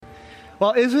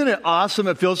Well, isn't it awesome?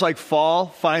 It feels like fall,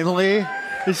 finally.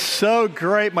 It's so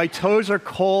great. My toes are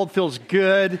cold, feels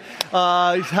good. This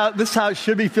is how it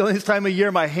should be feeling this time of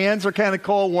year. My hands are kind of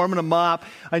cold, warming them up.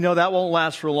 I know that won't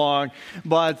last for long,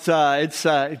 but it's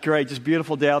great. Just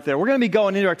beautiful day out there. We're going to be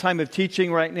going into our time of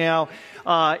teaching right now.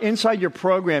 Inside your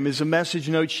program is a message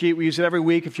note sheet. We use it every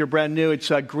week. If you're brand new, it's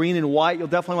green and white. You'll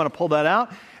definitely want to pull that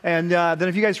out. And then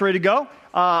if you guys are ready to go,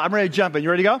 I'm ready to jump in.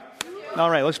 You ready to go? All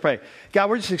right, let's pray. God,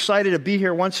 we're just excited to be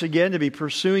here once again, to be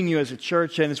pursuing you as a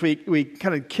church. And as we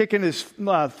kind of kick in this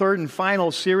third and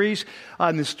final series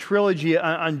on this trilogy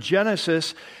on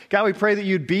Genesis, God, we pray that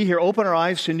you'd be here, open our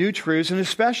eyes to new truths, and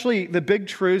especially the big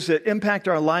truths that impact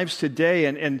our lives today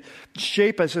and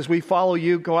shape us as we follow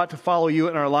you, go out to follow you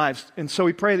in our lives. And so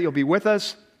we pray that you'll be with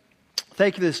us.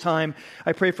 Thank you this time.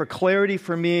 I pray for clarity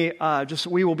for me. Just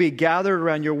we will be gathered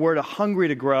around your word, hungry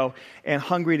to grow and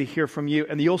hungry to hear from you.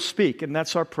 And you'll speak. And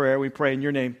that's our prayer. We pray in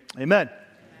your name. Amen.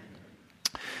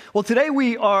 Well, today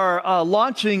we are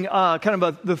launching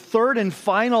the third and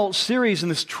final series in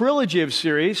this trilogy of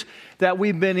series that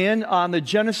we've been in on the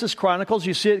Genesis Chronicles.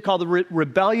 You see it called the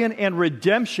Rebellion and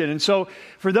Redemption. And so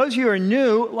for those of you who are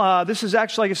new, this is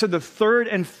actually, like I said, the third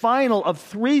and final of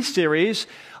three series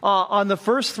on the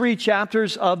first three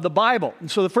chapters of the Bible.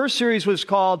 And so the first series was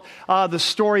called The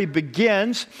Story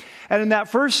Begins. And in that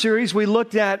first series, we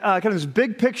looked at kind of this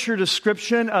big picture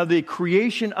description of the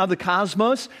creation of the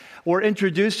cosmos. We're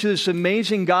introduced to this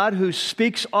amazing God who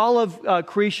speaks all of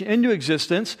creation into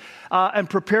existence and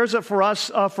prepares it for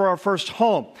us for our first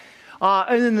home.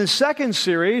 And in the second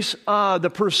series,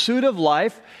 The Pursuit of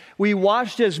Life, we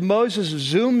watched as Moses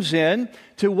zooms in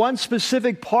to one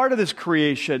specific part of this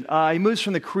creation. He moves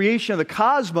from the creation of the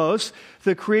cosmos to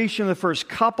the creation of the first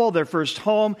couple, their first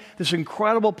home, this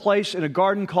incredible place in a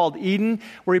garden called Eden,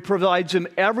 where he provides them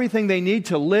everything they need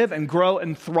to live and grow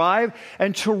and thrive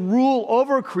and to rule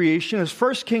over creation as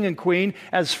first king and queen,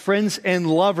 as friends and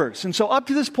lovers. And so up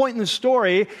to this point in the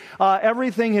story,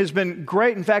 everything has been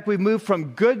great. In fact, we've moved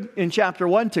from good in chapter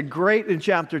 1 to great in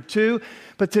chapter 2.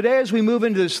 But today, as we move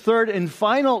into this third and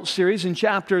final series in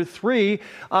chapter 3,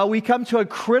 we come to a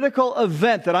critical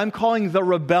event that I'm calling the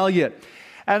rebellion.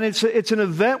 And it's an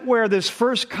event where this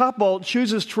first couple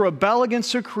chooses to rebel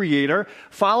against their Creator,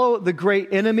 follow the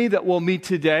great enemy that we'll meet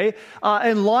today,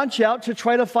 and launch out to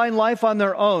try to find life on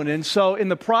their own. And so in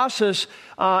the process,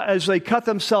 as they cut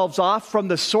themselves off from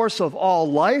the source of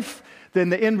all life, then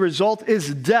the end result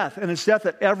is death. And it's death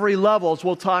at every level, as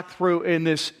we'll talk through in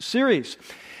this series.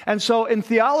 And so in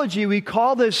theology, we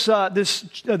call this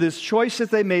choice that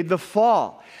they made the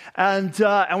fall. And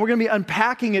we're going to be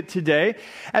unpacking it today.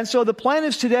 And so the plan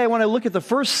is today I want to look at the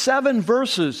first 7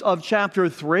 verses of chapter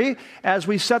 3 as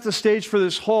we set the stage for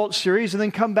this whole series, and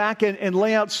then come back and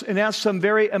lay out and ask some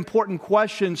very important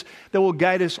questions that will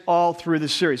guide us all through the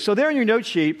series. So there in your note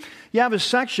sheet, you have a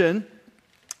section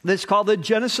that's called the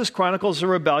Genesis Chronicles of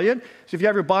Rebellion. So if you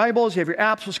have your Bibles, you have your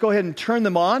apps, let's go ahead and turn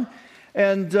them on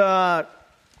and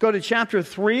go to chapter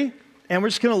 3, and we're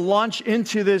just going to launch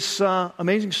into this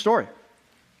amazing story.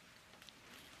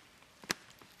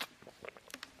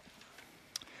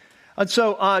 And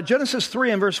so Genesis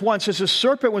 3 and verse 1 says, the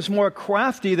serpent was more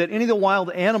crafty than any of the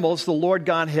wild animals the Lord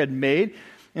God had made.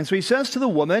 And so he says to the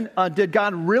woman, did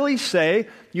God really say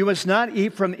you must not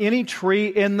eat from any tree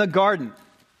in the garden?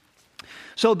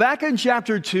 So back in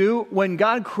chapter 2, when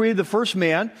God created the first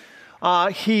man,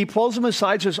 he pulls him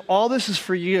aside and says, all this is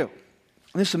for you.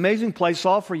 This amazing place,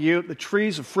 all for you, the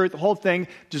trees, the fruit, the whole thing,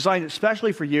 designed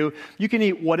especially for you. You can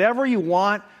eat whatever you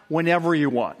want, whenever you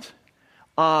want.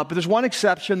 But there's one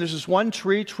exception. There's this one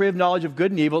tree of knowledge of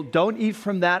good and evil. Don't eat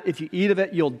from that. If you eat of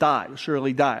it, you'll die. You'll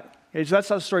surely die. Okay, so that's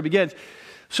how the story begins.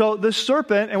 So the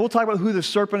serpent, and we'll talk about who the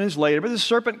serpent is later, but the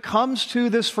serpent comes to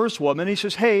this first woman. He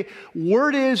says, hey,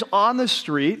 word is on the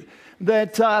street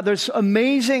that there's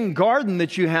amazing garden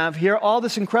that you have here, all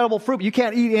this incredible fruit. You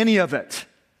can't eat any of it.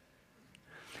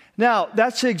 Now,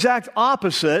 that's the exact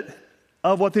opposite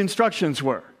of what the instructions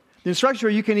were. The instructions were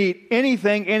you can eat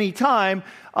anything, anytime,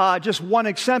 just one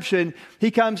exception. He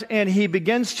comes and he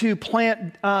begins to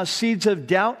plant seeds of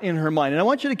doubt in her mind. And I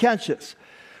want you to catch this.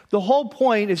 The whole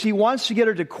point is he wants to get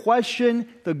her to question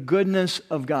the goodness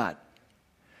of God.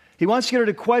 He wants to get her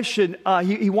to question,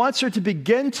 he wants her to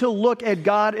begin to look at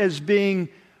God as being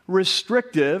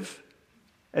restrictive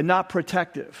and not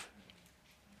protective.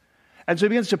 And so he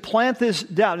begins to plant this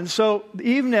doubt. And so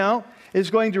Eve now is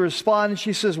going to respond, and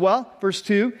she says, well, verse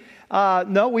 2,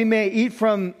 no, we may eat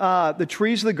from the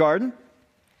trees of the garden,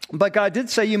 but God did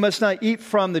say you must not eat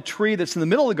from the tree that's in the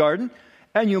middle of the garden,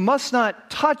 and you must not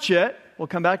touch it. We'll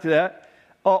come back to that,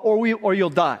 or you'll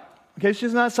die. Okay, she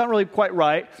says, no, that's not really quite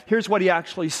right. Here's what he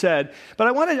actually said. But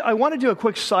I want to do a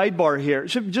quick sidebar here,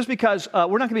 just because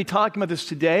we're not going to be talking about this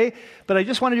today, but I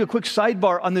just want to do a quick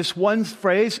sidebar on this one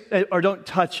phrase, or don't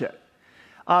touch it,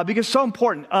 because it's so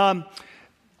important.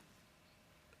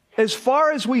 As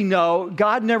far as we know,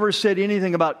 God never said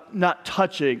anything about not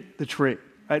touching the tree.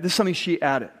 Right? This is something she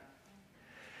added.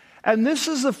 And this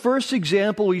is the first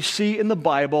example we see in the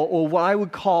Bible of what I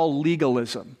would call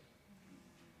legalism.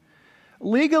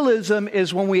 Legalism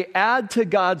is when we add to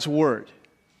God's word.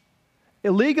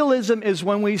 Legalism is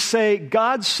when we say,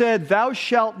 God said, thou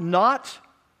shalt not,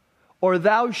 or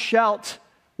thou shalt,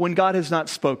 when God has not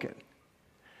spoken.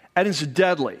 And it's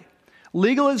deadly.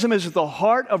 Legalism is at the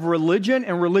heart of religion,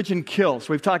 and religion kills.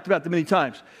 We've talked about that many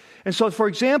times. And so, for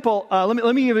example,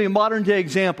 let me give you a modern day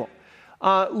example.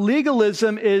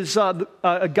 Legalism is,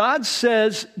 God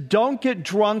says, don't get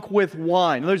drunk with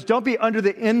wine. In other words, don't be under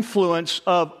the influence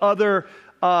of other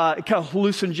kind of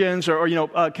hallucinogens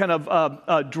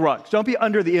or drugs. Don't be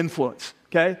under the influence,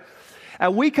 okay?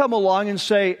 And we come along and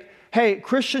say, hey,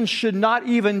 Christians should not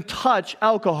even touch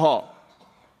alcohol,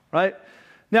 right?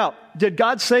 Now, did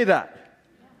God say that?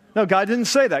 No, God didn't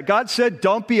say that. God said,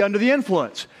 don't be under the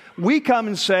influence. We come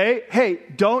and say, hey,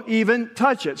 don't even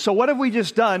touch it. So what have we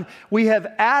just done? We have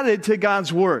added to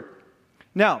God's word.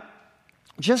 Now,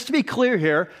 just to be clear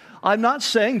here, I'm not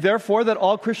saying, therefore, that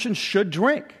all Christians should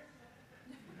drink.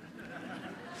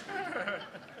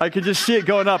 I can just see it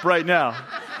going up right now.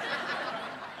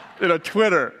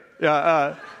 Twitter.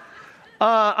 There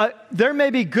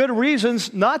may be good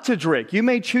reasons not to drink. You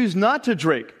may choose not to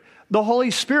drink. The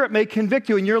Holy Spirit may convict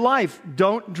you in your life.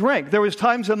 Don't drink. There was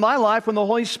times in my life when the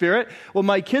Holy Spirit, when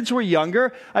my kids were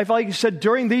younger, I felt like He said,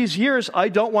 during these years, I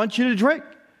don't want you to drink.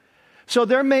 So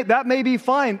that may be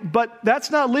fine, but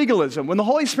that's not legalism. When the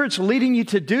Holy Spirit's leading you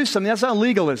to do something, that's not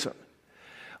legalism.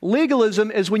 Legalism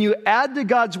is when you add to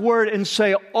God's word and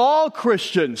say all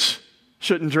Christians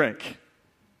shouldn't drink.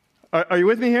 Are you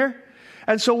with me here?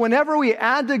 And so whenever we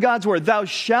add to God's word, thou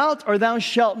shalt or thou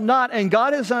shalt not, and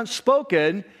God has not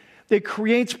spoken, it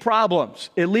creates problems.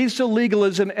 It leads to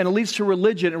legalism and it leads to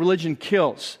religion, and religion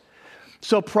kills.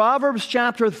 So Proverbs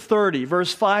chapter 30,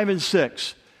 verse 5 and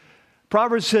 6.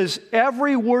 Proverbs says,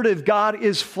 every word of God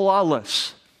is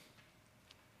flawless.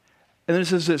 And then it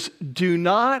says this, do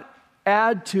not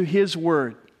add to His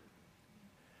word,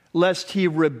 lest He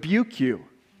rebuke you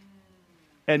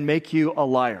and make you a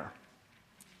liar.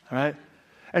 All right?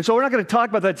 And so we're not going to talk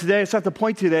about that today. It's not the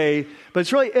point today. But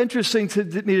it's really interesting to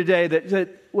me today that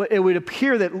it would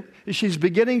appear that she's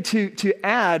beginning to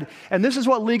add, and this is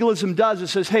what legalism does. It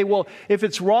says, hey, well, if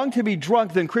it's wrong to be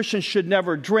drunk, then Christians should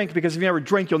never drink, because if you never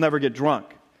drink, you'll never get drunk.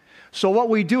 So what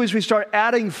we do is we start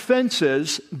adding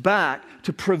fences back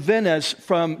to prevent us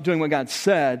from doing what God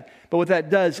said. But what that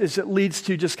does is it leads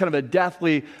to just kind of a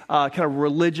deathly kind of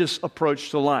religious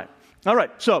approach to life. All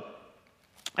right, so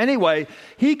anyway,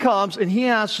 he comes and he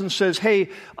asks and says, hey,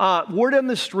 word on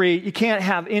the street, you can't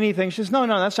have anything. She says, no,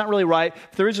 that's not really right.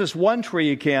 If there is this one tree,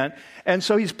 you can't. And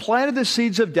so he's planted the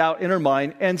seeds of doubt in her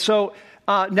mind. And so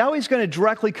now he's going to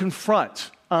directly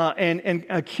confront and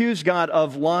accuse God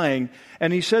of lying.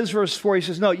 And he says, verse 4, he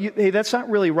says, no, hey, that's not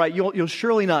really right. You'll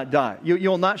surely not die.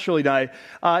 You'll not surely die.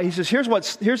 He says, here's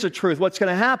the truth. What's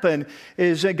going to happen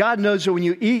is that God knows that when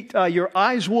you eat, your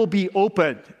eyes will be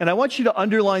open. And I want you to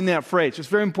underline that phrase. It's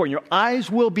very important. Your eyes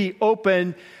will be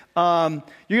open. You're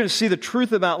going to see the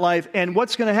truth about life. And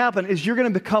what's going to happen is you're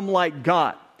going to become like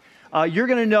God. You're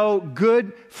going to know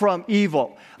good from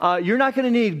evil. You're not going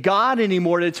to need God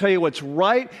anymore to tell you what's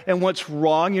right and what's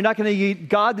wrong. You're not going to need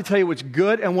God to tell you what's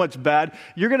good and what's bad.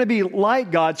 You're going to be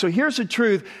like God. So here's the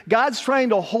truth. God's trying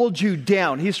to hold you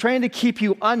down. He's trying to keep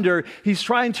you under. He's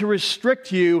trying to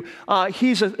restrict you.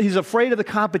 He's afraid of the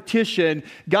competition.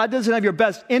 God doesn't have your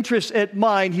best interest at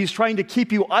mind. He's trying to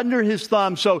keep you under His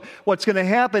thumb. So what's going to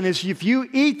happen is if you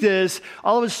eat this,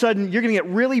 all of a sudden you're going to get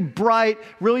really bright,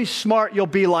 really smart. You'll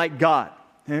be like God.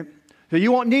 Okay? So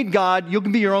you won't need God. You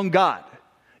can be your own God.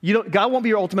 God won't be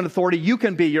your ultimate authority. You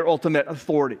can be your ultimate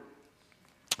authority.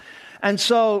 And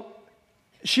so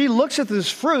she looks at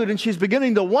this fruit and she's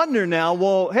beginning to wonder now,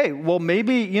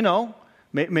 maybe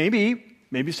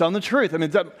it's telling the truth. I mean,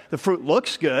 the fruit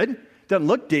looks good. It doesn't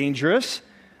look dangerous.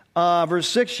 Verse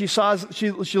 6,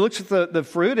 she looks at the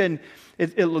fruit and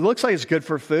it looks like it's good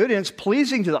for food and it's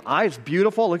pleasing to the eye. It's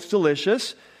beautiful. It looks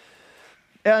delicious.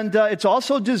 And it's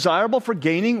also desirable for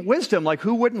gaining wisdom. Like,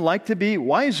 who wouldn't like to be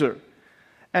wiser?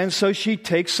 And so she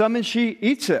takes some and she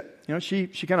eats it.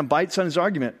 She kind of bites on his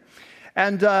argument.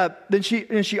 And then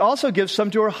she also gives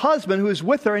some to her husband who is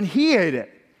with her, and he ate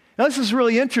it. Now, this is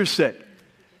really interesting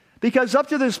Because up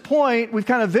to this point, we've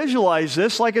kind of visualized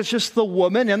this like it's just the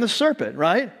woman and the serpent,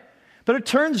 right? But it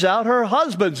turns out her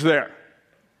husband's there.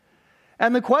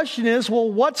 And the question is,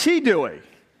 well, what's he doing?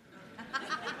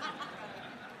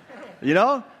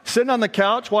 Sitting on the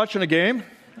couch watching a game?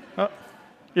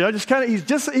 Just kind of,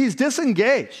 he's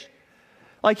disengaged.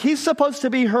 Like he's supposed to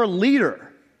be her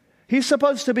leader. He's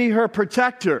supposed to be her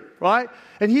protector, right?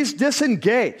 And he's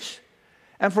disengaged.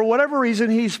 And for whatever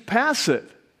reason, he's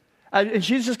passive. And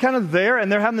she's just kind of there, and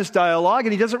they're having this dialogue,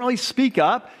 and he doesn't really speak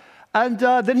up. And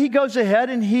then he goes ahead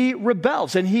and he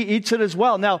rebels, and he eats it as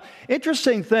well. Now,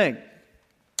 interesting thing.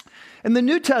 In the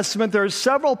New Testament, there are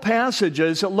several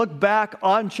passages that look back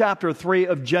on chapter 3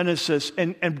 of Genesis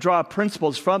and draw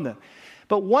principles from them.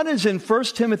 But one is in 1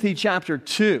 Timothy chapter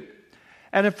 2.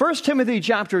 And in 1 Timothy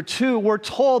chapter 2, we're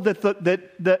told that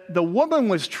the woman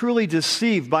was truly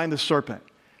deceived by the serpent.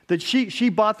 That she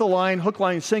bought the line, hook,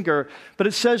 line, sinker. But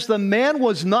it says the man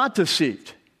was not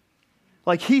deceived.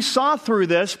 Like he saw through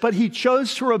this, but he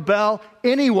chose to rebel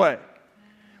anyway,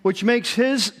 which makes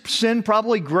his sin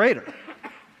probably greater.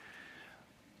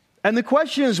 And the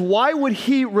question is, why would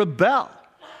he rebel?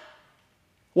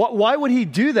 Why would he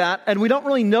do that? And we don't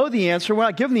really know the answer. We're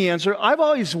not given the answer. I've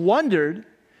always wondered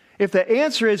if the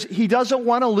answer is he doesn't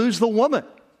want to lose the woman.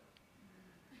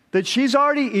 That she's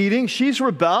already eating, she's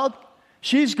rebelled,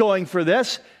 she's going for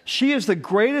this. She is the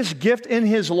greatest gift in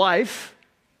his life.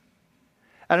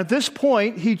 And at this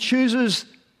point, he chooses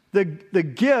the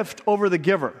gift over the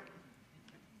giver.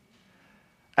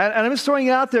 And I'm just throwing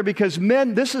it out there because,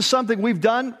 men, this is something we've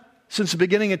done since the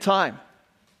beginning of time.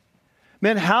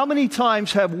 Men, how many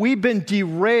times have we been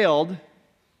derailed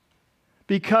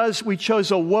because we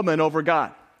chose a woman over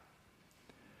God?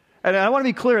 And I want to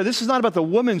be clear, this is not about the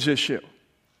woman's issue.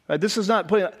 Right? This is not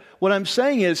putting. What I'm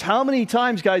saying is, how many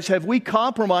times, guys, have we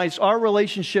compromised our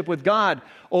relationship with God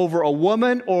over a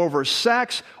woman, or over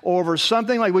sex, or over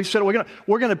something like we said,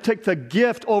 we're going to take the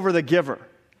gift over the giver.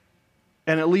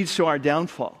 And it leads to our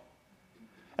downfall.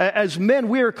 As men,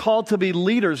 we are called to be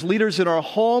leaders in our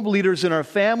home, leaders in our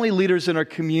family, leaders in our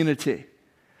community.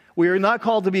 We are not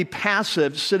called to be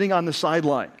passive, sitting on the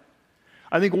sideline.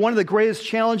 I think one of the greatest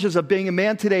challenges of being a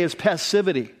man today is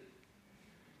passivity.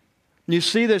 And you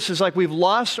see this is like we've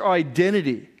lost our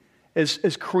identity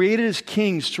as created as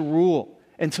kings to rule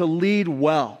and to lead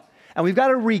well. And we've got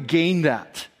to regain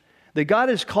that. That God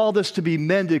has called us to be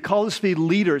men, to call us to be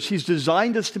leaders. He's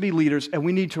designed us to be leaders, and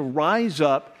we need to rise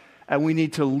up and we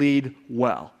need to lead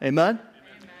well. Amen?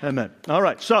 Amen. All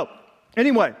right. So,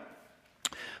 anyway,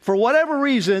 for whatever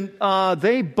reason,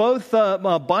 they both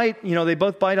bite. They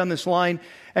both bite on this line,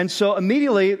 and so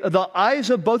immediately the eyes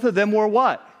of both of them were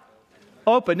what?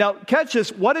 Open. Now, catch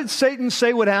this. What did Satan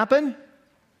say would happen?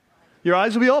 Your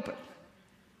eyes will be open.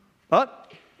 Tell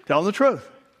them the truth.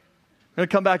 I'm going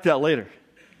to come back to that later.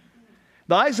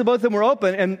 The eyes of both of them were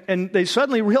open, and they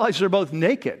suddenly realized they're both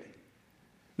naked.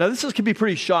 Now, this can be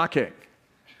pretty shocking.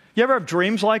 You ever have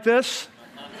dreams like this?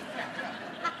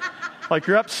 Like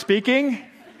you're up speaking,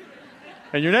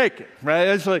 and you're naked, right?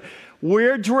 It's like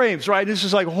weird dreams, right? This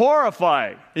is like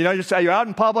horrifying. You're out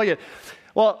in public.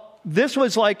 Well, this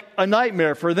was like a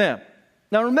nightmare for them.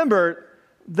 Now, remember,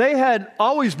 they had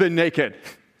always been naked.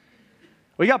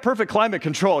 We got perfect climate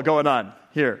control going on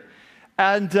here.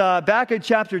 And back in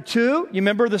chapter 2, you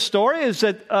remember the story is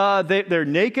that they're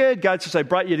naked. God says, I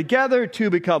brought you together. Two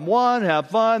become one. Have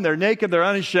fun. They're naked. They're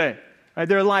unashamed. Right?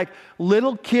 They're like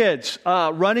little kids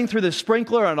running through the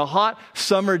sprinkler on a hot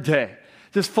summer day.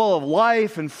 Just full of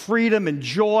life and freedom and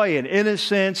joy and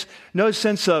innocence. No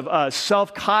sense of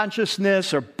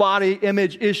self-consciousness or body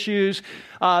image issues.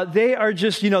 They are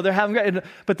just, they're having...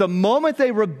 But the moment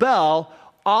they rebel,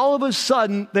 all of a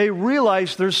sudden, they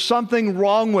realize there's something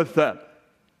wrong with them.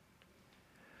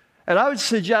 And I would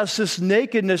suggest this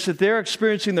nakedness that they're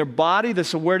experiencing in their body,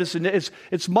 this awareness,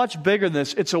 it's much bigger than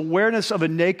this. It's awareness of a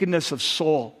nakedness of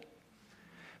soul.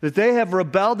 That they have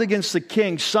rebelled against the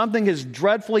king. Something has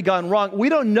dreadfully gone wrong. We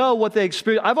don't know what they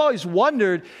experienced. I've always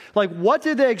wondered, what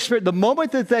did they experience? The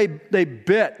moment that they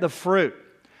bit the fruit,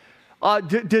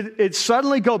 did it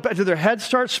suddenly go back? Did their head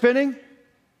start spinning?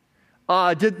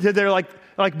 Did they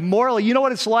like morally, you know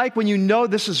what it's like when you know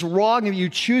this is wrong and you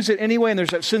choose it anyway and there's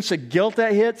that sense of guilt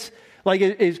that hits? I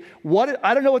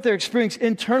don't know what they're experiencing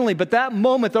internally, but that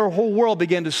moment their whole world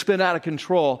began to spin out of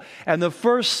control. And the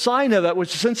first sign of that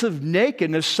was a sense of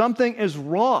nakedness. Something is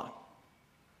wrong.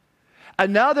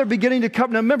 And now they're beginning to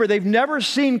come. Now remember, they've never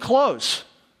seen clothes.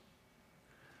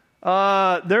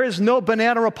 There is no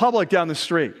Banana Republic down the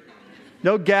street.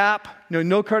 No Gap,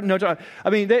 no curtain, no... I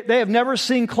mean, they have never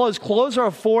seen clothes. Clothes are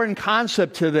a foreign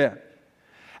concept to them.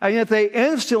 And yet they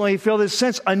instantly feel this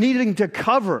sense of needing to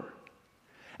cover.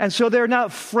 And so they're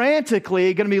not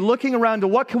frantically going to be looking around to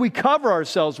what can we cover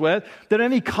ourselves with, than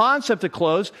any concept of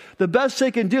clothes. The best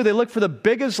they can do, they look for the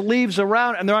biggest leaves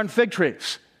around, and they're on fig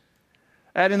trees.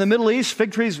 And in the Middle East,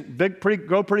 fig trees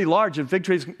grow pretty large, and fig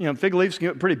leaves can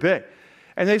get pretty big.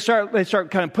 And they start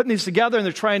kind of putting these together, and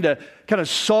they're trying to kind of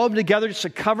sew them together just to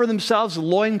cover themselves with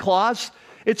loincloths.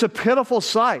 It's a pitiful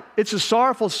sight. It's a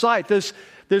sorrowful sight.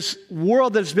 This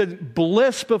world that's been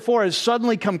bliss before has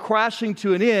suddenly come crashing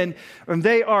to an end, and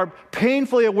they are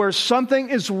painfully aware something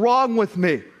is wrong with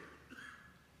me.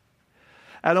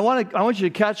 And I want you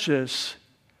to catch this.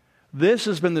 This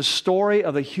has been the story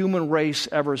of the human race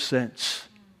ever since.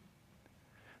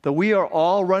 That we are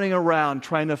all running around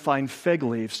trying to find fig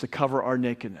leaves to cover our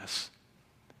nakedness.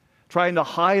 Trying to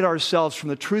hide ourselves from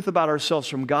the truth about ourselves,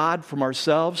 from God, from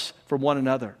ourselves, from one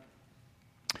another.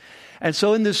 And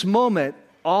so in this moment,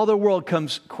 all the world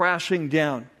comes crashing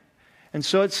down. And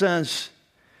so it says,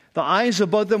 the eyes of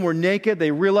both of them were naked.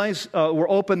 They realized, were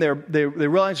open. They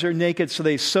realized they're naked, so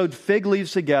they sewed fig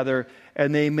leaves together,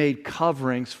 and they made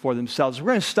coverings for themselves. We're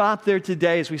going to stop there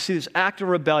today as we see this act of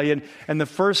rebellion and the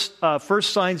first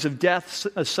signs of death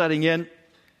setting in.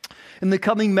 In the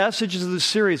coming messages of the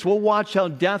series, we'll watch how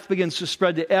death begins to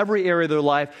spread to every area of their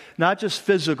life, not just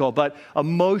physical, but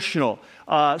emotional,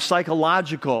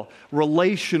 psychological,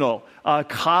 relational,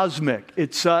 cosmic.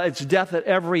 It's death at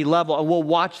every level, and we'll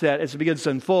watch that as it begins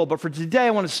to unfold. But for today, I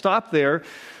want to stop there.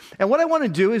 And what I want to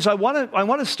do is I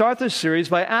want to start this series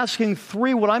by asking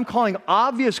three what I'm calling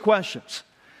obvious questions.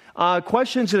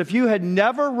 Questions that if you had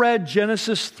never read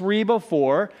Genesis 3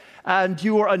 before, and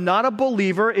you are not a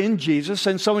believer in Jesus,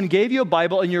 and someone gave you a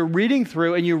Bible, and you're reading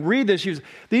through, and you read this,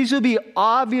 these would be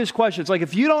obvious questions. Like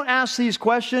if you don't ask these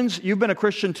questions, you've been a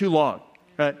Christian too long,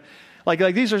 right?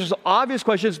 Like these are just obvious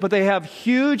questions, but they have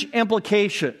huge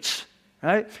implications,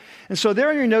 right? And so there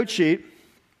in your note sheet,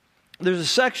 there's a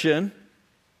section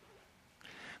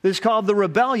that's called The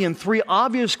Rebellion, 3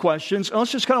 obvious questions. And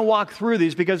let's just kind of walk through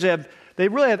these because they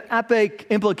really have epic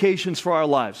implications for our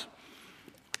lives.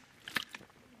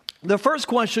 The first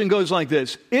question goes like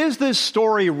this: is this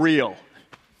story real?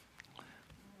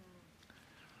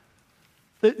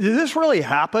 Did this really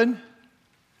happen?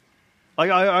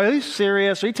 Like, are you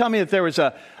serious? Are you telling me that there was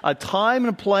a time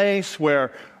and a place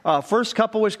where first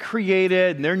couple was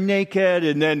created and they're naked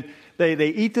and then they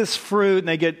eat this fruit and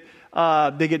they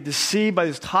get deceived by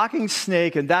this talking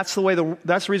snake, and that's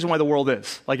the reason why the world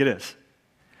is like it is?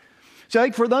 So I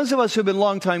think for those of us who've been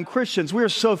longtime Christians, we are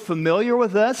so familiar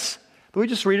with this that we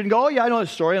just read it and go, oh yeah, I know the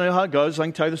story, I know how it goes, I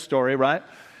can tell you the story, right?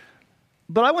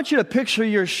 But I want you to picture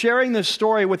you're sharing this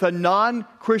story with a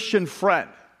non-Christian friend.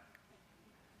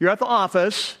 You're at the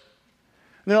office,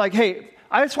 and they're like, hey,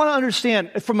 I just want to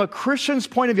understand, from a Christian's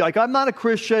point of view, like I'm not a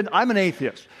Christian, I'm an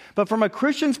atheist, but from a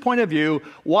Christian's point of view,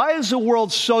 why is the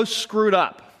world so screwed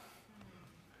up?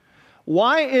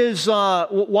 Why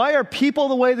are people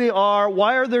the way they are?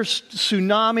 Why are there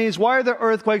tsunamis? Why are there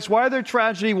earthquakes? Why are there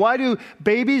tragedy? Why do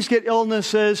babies get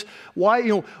illnesses?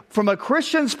 Why, from a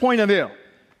Christian's point of view?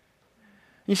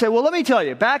 You say, well, let me tell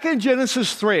you, back in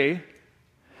Genesis 3,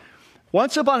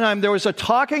 once upon a time, there was a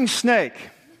talking snake.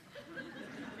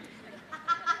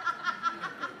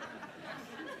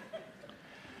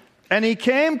 And he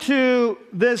came to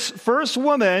this first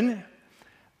woman,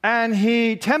 and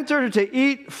he tempted her to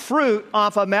eat fruit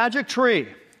off a magic tree.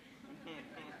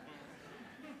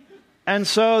 And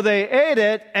so they ate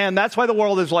it, and that's why the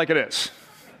world is like it is.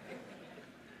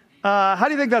 How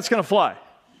do you think that's going to fly?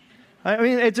 I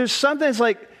mean, there's something that's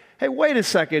like, hey, wait a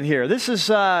second here. This is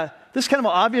kind of an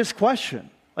obvious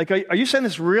question. Like, are you saying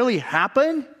this really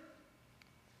happened?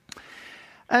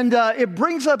 And it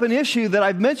brings up an issue that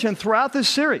I've mentioned throughout this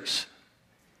series.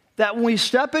 That when we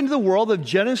step into the world of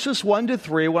Genesis 1 to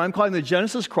 3, what I'm calling the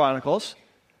Genesis Chronicles,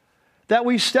 that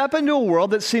we step into a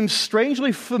world that seems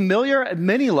strangely familiar at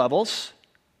many levels,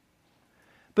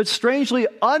 but strangely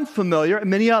unfamiliar at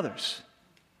many others.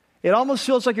 It almost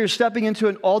feels like you're stepping into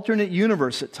an alternate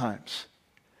universe at times.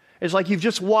 It's like you've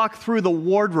just walked through the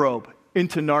wardrobe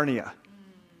into Narnia.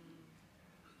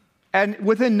 And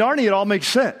within Narnia, it all makes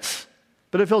sense,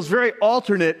 but it feels very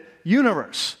alternate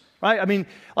universe. Right? I mean,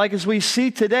 like as we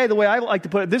see today, the way I like to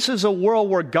put it, this is a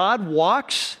world where God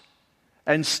walks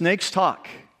and snakes talk.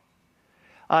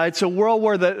 It's a world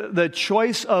where the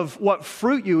choice of what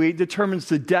fruit you eat determines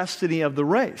the destiny of the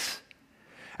race.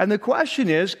 And the question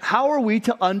is, how are we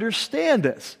to understand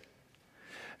this?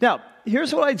 Now,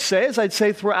 here's what I'd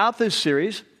say throughout this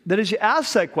series, that as you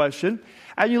ask that question,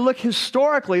 and you look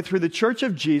historically through the Church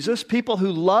of Jesus, people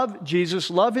who love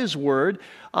Jesus, love his word,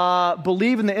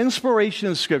 believe in the inspiration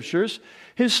of Scriptures,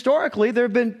 historically there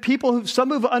have been people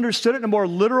some who've understood it in a more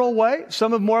literal way,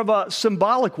 some have more of a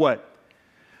symbolic way.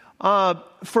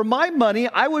 For my money,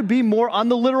 I would be more on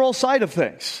the literal side of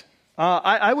things.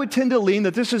 I would tend to lean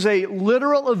that this is a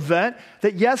literal event,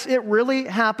 that yes, it really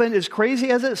happened, as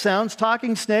crazy as it sounds,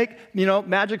 talking snake,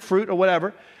 magic fruit or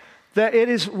whatever, that it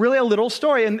is really a literal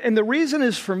story. And the reason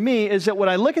is, for me, is that when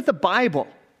I look at the Bible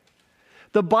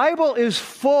is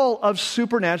full of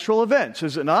supernatural events,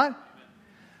 is it not?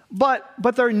 But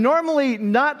they're normally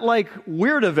not like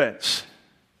weird events,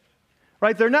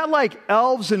 right? They're not like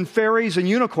elves and fairies and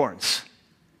unicorns.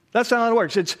 That's not how it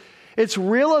works. It's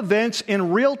real events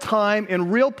in real time,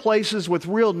 in real places with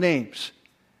real names.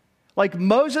 Like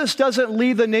Moses doesn't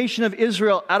lead the nation of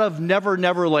Israel out of Never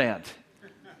Land.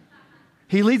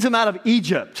 He leads them out of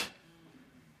Egypt,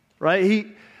 right?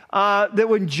 That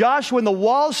when the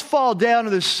walls fall down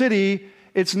in the city,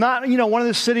 it's not, one of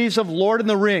the cities of Lord and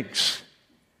the Rings.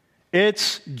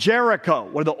 It's Jericho,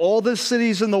 one of the oldest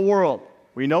cities in the world.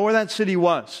 We know where that city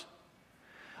was.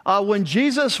 When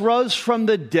Jesus rose from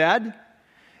the dead,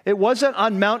 it wasn't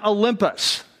on Mount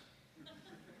Olympus.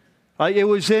 It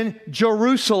was in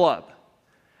Jerusalem.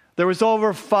 There was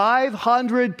over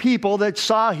 500 people that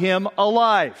saw him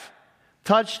alive,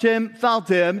 touched him, felt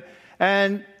him,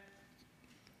 and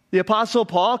the Apostle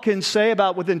Paul can say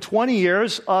about within 20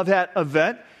 years of that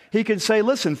event, he can say,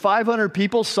 listen, 500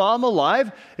 people saw him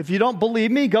alive. If you don't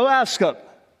believe me, go ask them.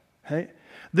 Okay?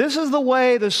 This is the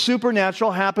way the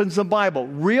supernatural happens in the Bible.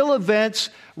 Real events,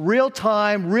 real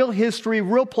time, real history,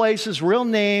 real places, real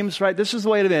names, right? This is the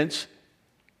way it is.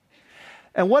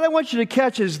 And what I want you to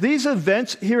catch is these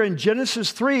events here in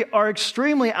Genesis 3 are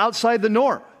extremely outside the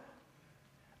norm.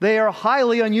 They are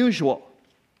highly unusual.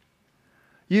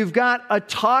 You've got a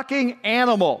talking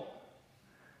animal.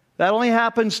 That only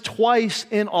happens twice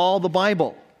in all the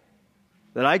Bible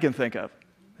that I can think of.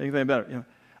 Anything better,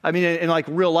 I mean, in like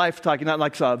real life talking, not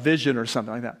like a vision or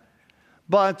something like that.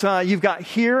 But you've got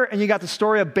here, and you got the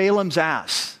story of Balaam's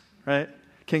ass, right?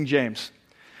 King James.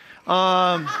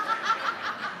 That's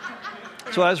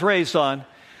what I was raised on.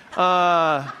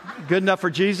 Good enough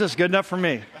for Jesus, good enough for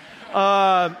me.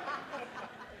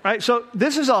 Right, so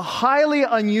this is a highly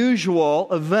unusual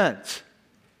event.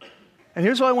 And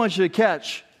here's what I want you to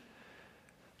catch.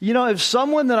 If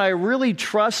someone that I really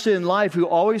trust in life, who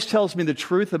always tells me the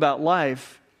truth about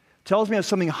life, tells me it's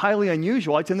something highly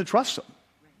unusual, I tend to trust them.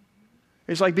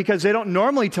 It's like, because they don't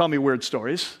normally tell me weird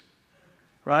stories,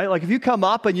 right? Like if you come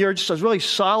up and you're just a really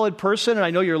solid person and I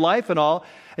know your life and all,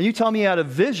 and you tell me you had a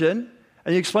vision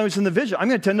and you explain what's in the vision, I'm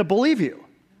going to tend to believe you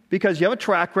because you have a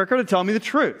track record of telling me the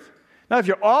truth. Now, if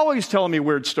you're always telling me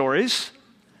weird stories,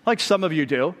 like some of you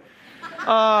do,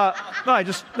 I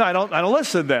don't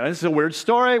listen then. It's a weird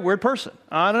story, weird person.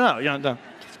 I don't know. No,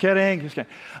 just kidding. All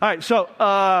right,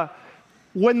 so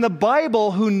when the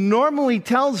Bible, who normally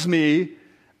tells me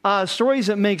stories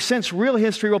that make sense, real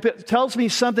history, tells me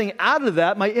something out of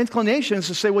that, my inclination is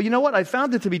to say, well, you know what? I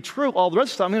found it to be true. All the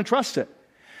rest of the time, I'm going to trust it.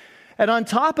 And on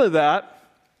top of that,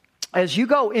 as you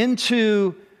go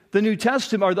into the New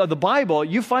Testament, or the Bible,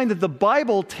 you find that the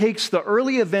Bible takes the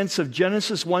early events of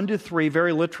Genesis 1 to 3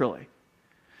 very literally.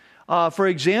 For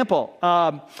example,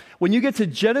 when you get to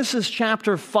Genesis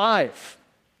chapter 5,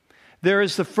 there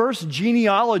is the first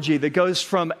genealogy that goes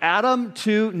from Adam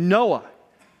to Noah.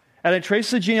 And it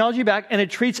traces the genealogy back, and it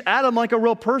treats Adam like a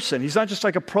real person. He's not just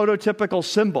like a prototypical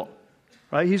symbol,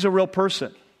 right? He's a real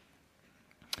person.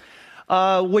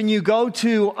 When you go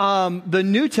to the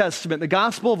New Testament, the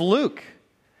Gospel of Luke,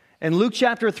 in Luke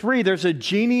chapter 3, there's a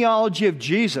genealogy of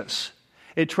Jesus.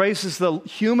 It traces the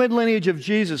human lineage of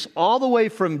Jesus all the way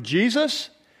from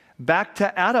Jesus back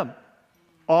to Adam.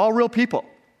 All real people.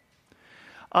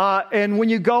 And when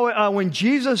you go, when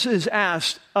Jesus is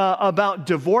asked about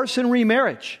divorce and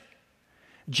remarriage,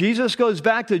 Jesus goes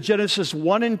back to Genesis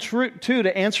 1 and 2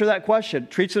 to answer that question,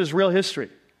 treats it as real history.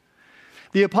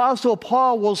 The Apostle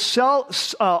Paul will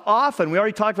often, we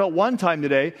already talked about one time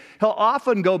today, he'll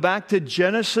often go back to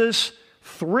Genesis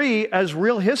 3 as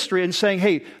real history and saying,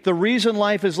 hey, the reason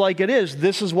life is like it is,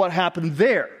 this is what happened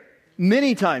there.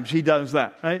 Many times he does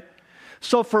that, right?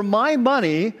 So for my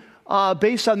money,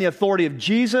 based on the authority of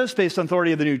Jesus, based on the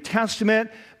authority of the New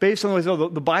Testament, based on the way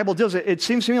the Bible deals with it, it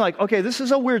seems to me like, okay, this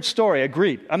is a weird story,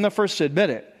 agreed. I'm the first to admit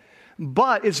it.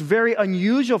 But it's very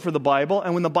unusual for the Bible,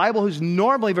 and when the Bible, who's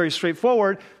normally very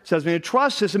straightforward, says me to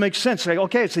trust this, it makes sense. Like,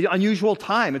 okay, it's an unusual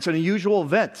time. It's an unusual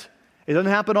event. It doesn't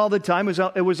happen all the time.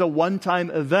 It was a one-time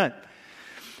event.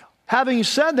 Having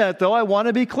said that, though, I want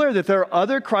to be clear that there are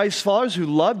other Christ followers who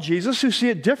love Jesus who see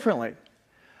it differently.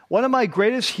 One of my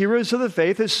greatest heroes of the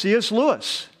faith is C.S.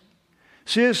 Lewis.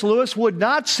 C.S. Lewis would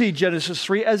not see Genesis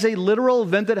 3 as a literal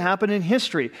event that happened in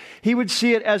history. He would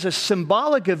see it as a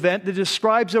symbolic event that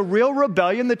describes a real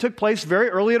rebellion that took place very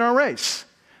early in our race.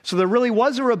 So there really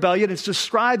was a rebellion. It's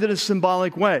described in a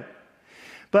symbolic way.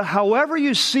 But however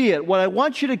you see it, what I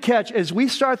want you to catch as we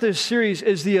start this series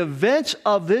is the events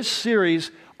of this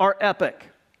series are epic.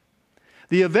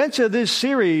 The events of this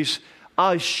series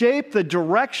shape the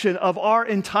direction of our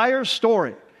entire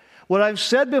story. What I've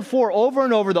said before over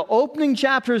and over, the opening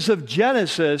chapters of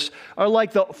Genesis are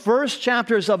like the first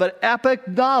chapters of an epic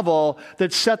novel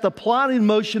that set the plot in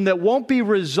motion that won't be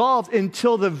resolved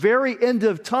until the very end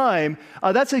of time.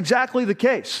 That's exactly the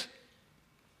case.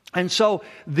 And so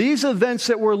these events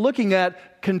that we're looking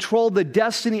at control the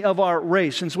destiny of our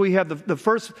race. And so we have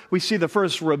we see the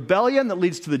first rebellion that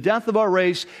leads to the death of our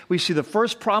race. We see the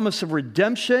first promise of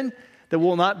redemption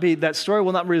that story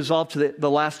will not be resolved to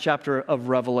the last chapter of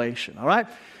Revelation. All right?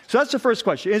 So that's the first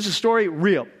question. Is the story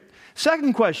real?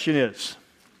 Second question is,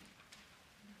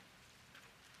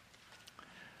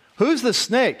 who's the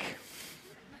snake?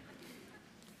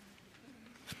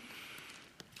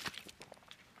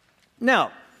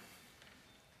 Now,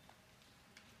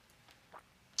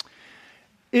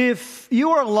 if you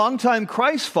are a longtime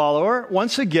Christ follower,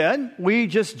 once again, we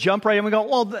just jump right in and we go,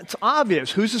 well, that's obvious.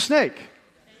 Who's the snake?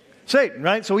 Satan,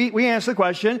 right? So we answer the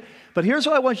question, but here's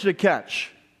what I want you to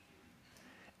catch.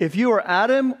 If you were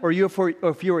Adam or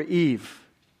if you were Eve,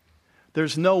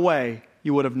 there's no way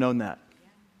you would have known that.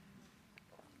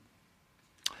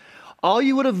 All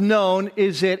you would have known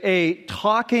is that a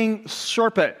talking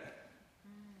serpent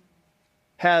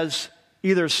has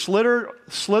either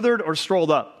slithered or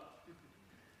strolled up.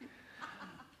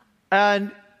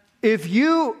 And if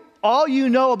all you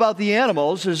know about the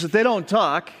animals is that they don't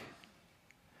talk,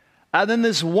 and then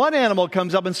this one animal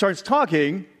comes up and starts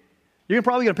talking, you're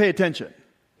probably going to pay attention,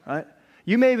 right?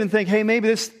 You may even think, hey, maybe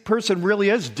this person really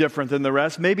is different than the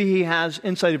rest. Maybe he has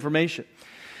inside information.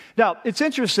 Now, it's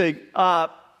interesting,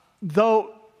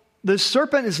 though the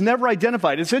serpent is never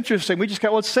identified. It's interesting. We just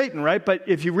got, well, it's Satan, right? But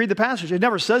if you read the passage, it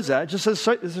never says that. It just says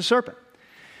it's a serpent.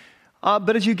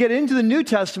 But as you get into the New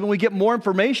Testament, we get more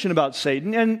information about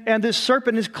Satan, and this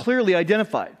serpent is clearly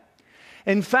identified.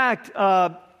 In fact,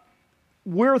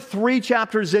 we're 3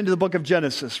 chapters into the book of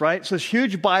Genesis, right? So this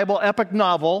huge Bible, epic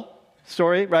novel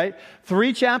story, right?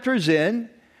 3 chapters in,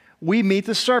 we meet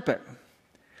the serpent.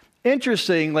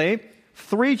 Interestingly,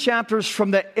 3 chapters from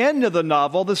the end of the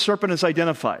novel, the serpent is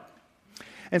identified.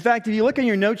 In fact, if you look in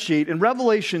your note sheet, in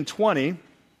Revelation 20,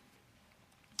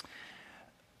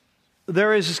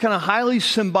 there is this kind of highly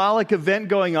symbolic event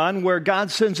going on where God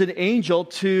sends an angel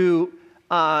to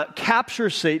capture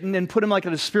Satan and put him like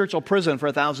in a spiritual prison for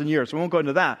 1,000 years. We won't go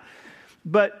into that.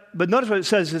 But notice what it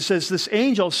says. It says this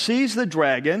angel sees the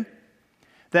dragon,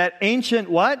 that ancient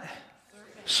what?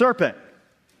 Serpent.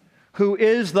 Who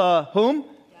is the whom?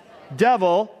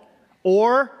 Devil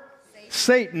or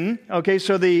Satan. Okay,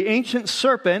 so the ancient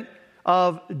serpent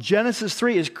of Genesis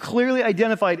 3 is clearly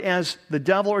identified as the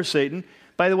devil or Satan.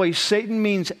 By the way, Satan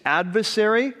means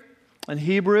adversary in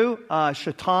Hebrew,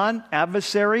 shaitan,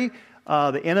 adversary,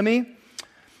 the enemy.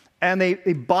 And they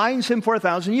binds him for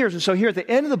 1,000 years. And so here at the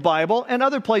end of the Bible, and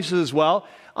other places as well,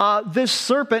 this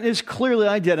serpent is clearly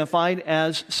identified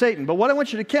as Satan. But what I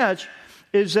want you to catch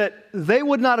is that they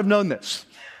would not have known this.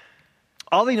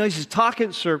 All they know is he's a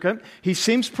talking serpent. He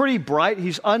seems pretty bright.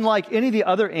 He's unlike any of the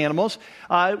other animals.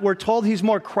 We're told he's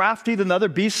more crafty than the other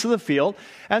beasts of the field.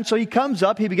 And so he comes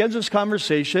up. He begins this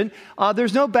conversation.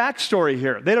 There's no backstory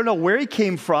here. They don't know where he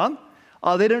came from.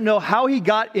 They don't know how he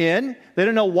got in. They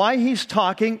don't know why he's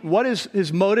talking, what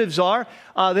his motives are.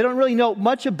 They don't really know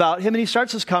much about him. And he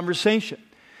starts this conversation.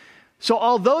 So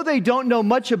although they don't know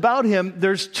much about him,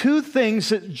 there's 2 things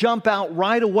that jump out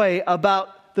right away about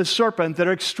the serpent that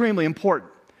are extremely important.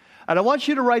 And I want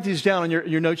you to write these down on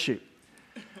your note sheet.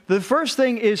 The first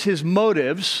thing is his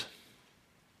motives.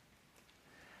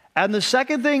 And the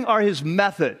second thing are his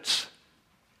methods.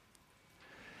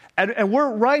 And we're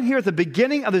right here at the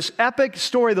beginning of this epic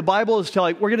story the Bible is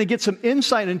telling. We're going to get some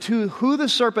insight into who the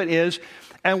serpent is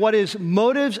and what his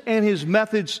motives and his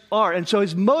methods are. And so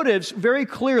his motives, very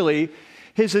clearly,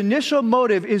 his initial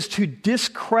motive is to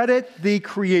discredit the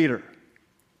Creator.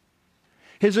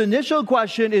 His initial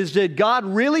question is, did God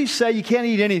really say you can't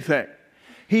eat anything?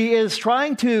 He is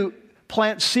trying to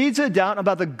plant seeds of doubt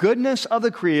about the goodness of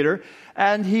the Creator,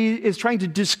 and he is trying to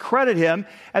discredit him.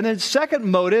 And then second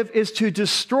motive is to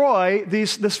destroy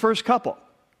this first couple.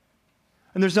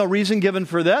 And there's no reason given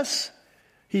for this.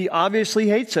 He obviously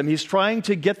hates them. He's trying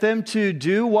to get them to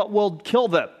do what will kill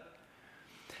them.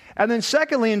 And then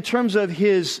secondly, in terms of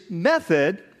his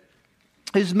method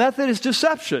is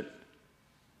deception.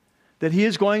 That he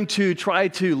is going to try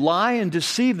to lie and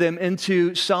deceive them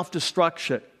into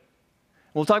self-destruction.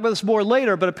 We'll talk about this more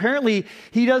later, but apparently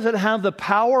he doesn't have the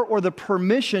power or the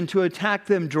permission to attack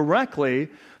them directly,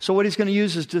 so what he's going to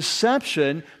use is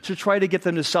deception to try to get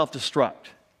them to self-destruct.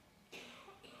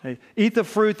 Okay? Eat the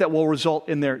fruit that will result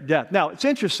in their death. Now, it's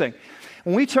interesting.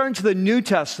 When we turn to the New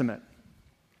Testament,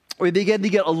 we begin to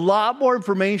get a lot more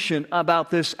information about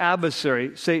this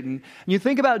adversary, Satan. And you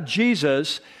think about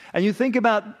Jesus, and you think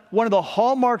about one of the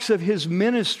hallmarks of his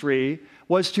ministry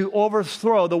was to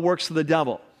overthrow the works of the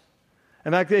devil.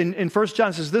 In fact, in 1 John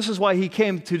it says, this is why he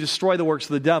came to destroy the works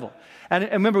of the devil. And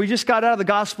remember, we just got out of the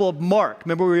Gospel of Mark.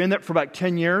 Remember, we were in there for about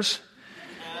 10 years?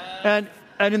 And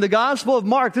in the Gospel of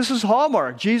Mark, this is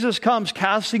hallmark. Jesus comes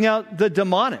casting out the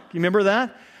demonic. You remember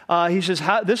that? He says,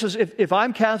 if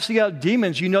I'm casting out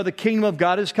demons, you know the kingdom of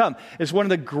God has come. It's one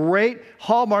of the great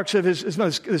hallmarks of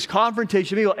his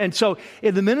confrontation of evil. And so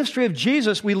in the ministry of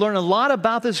Jesus, we learn a lot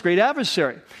about this great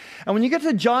adversary. And when you get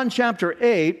to John chapter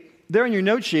 8, there in your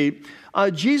note sheet,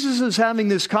 Jesus is having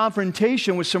this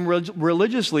confrontation with some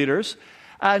religious leaders,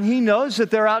 and he knows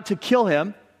that they're out to kill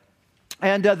him.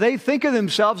 And they think of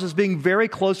themselves as being very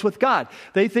close with God.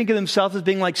 They think of themselves as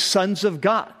being like sons of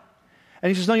God. And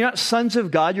he says, no, you're not sons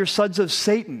of God, you're sons of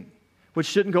Satan,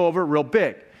 which didn't go over real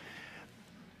big.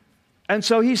 And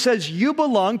so he says, you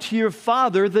belong to your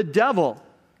father, the devil,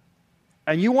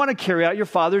 and you want to carry out your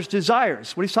father's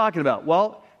desires. What he's talking about?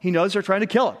 Well, he knows they're trying to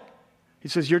kill him. He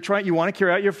says, you want to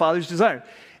carry out your father's desires.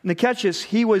 And the catch is,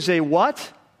 he was a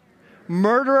what?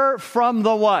 Murderer from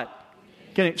the what?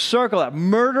 Beginning. Circle that.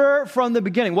 Murderer from the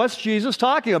beginning. What's Jesus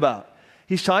talking about?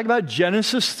 He's talking about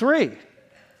Genesis 3.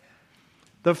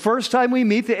 The first time we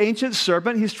meet the ancient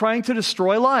serpent, he's trying to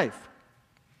destroy life.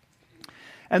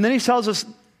 And then he tells us,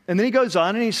 and then he goes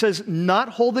on and he says, not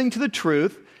holding to the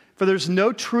truth, for there's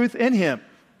no truth in him.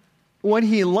 When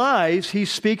he lies, he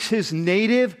speaks his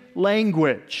native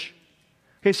language.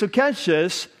 Okay, so catch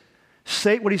this.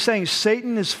 What he's saying,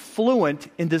 Satan is fluent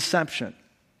in deception.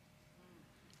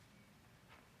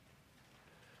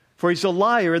 For he's a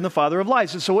liar and the father of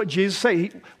lies. And so what Jesus say?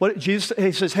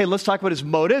 He says, hey, let's talk about his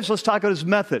motives. Let's talk about his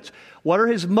methods. What are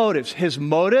his motives? His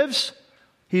motives,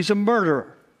 he's a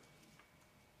murderer.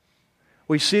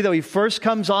 We see that he first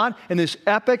comes on in this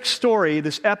epic story,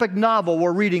 this epic novel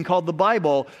we're reading called the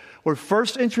Bible. We're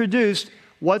first introduced.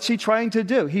 What's he trying to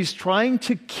do? He's trying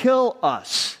to kill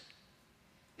us.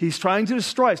 He's trying to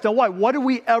destroy us. Now, why? What did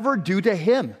we ever do to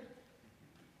him?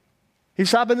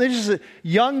 He's happened. They're just a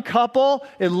young couple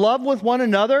in love with one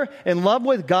another, in love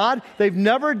with God. They've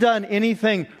never done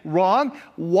anything wrong.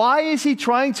 Why is he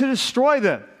trying to destroy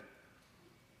them?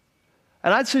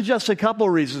 And I'd suggest a couple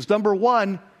of reasons. Number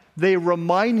one, they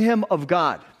remind him of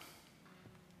God.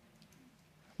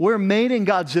 We're made in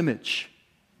God's image.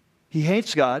 He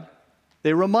hates God.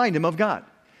 They remind him of God.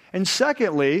 And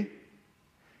secondly,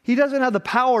 he doesn't have the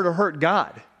power to hurt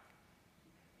God.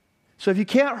 So if you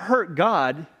can't hurt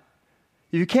God,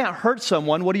 if you can't hurt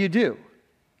someone, what do?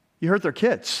 You hurt their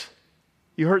kids.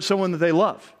 You hurt someone that they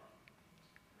love.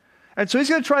 And so he's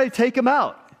going to try to take them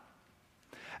out.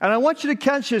 And I want you to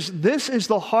catch this. This is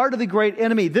the heart of the great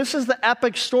enemy. This is the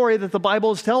epic story that the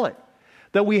Bible is telling.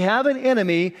 That we have an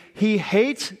enemy. He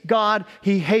hates God.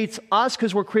 He hates us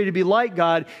because we're created to be like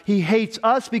God. He hates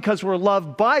us because we're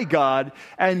loved by God.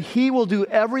 And he will do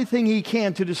everything he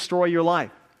can to destroy your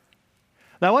life.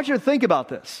 Now I want you to think about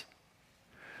this.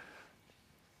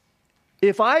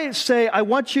 If I say, I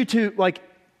want you to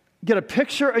get a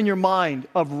picture in your mind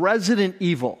of Resident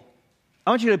Evil. I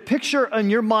want you to picture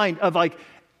in your mind of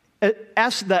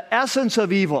the essence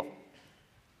of evil.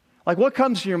 What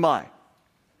comes to your mind?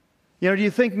 Do you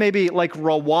think maybe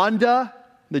Rwanda,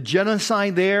 the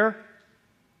genocide there?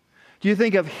 Do you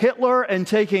think of Hitler and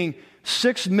taking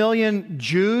 6 million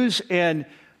Jews and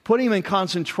putting them in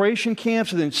concentration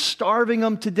camps and then starving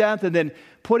them to death and then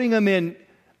putting them in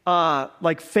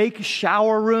fake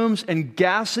shower rooms and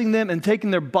gassing them and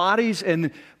taking their bodies and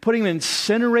putting them in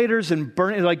incinerators and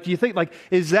burning? Do you think,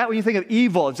 is that when you think of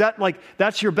evil? Is that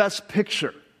that's your best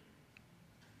picture?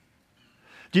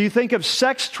 Do you think of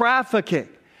sex trafficking?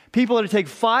 People that take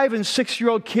 5- and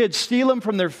 6-year-old kids, steal them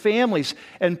from their families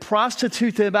and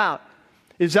prostitute them out.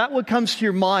 Is that what comes to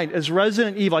your mind as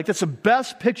Resident Evil? That's the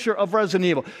best picture of Resident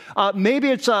Evil. Maybe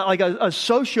it's a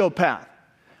sociopath.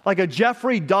 Like a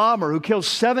Jeffrey Dahmer who kills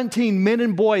 17 men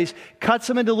and boys, cuts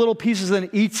them into little pieces and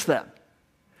eats them.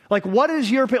 What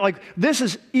is your, this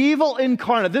is evil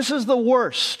incarnate. This is the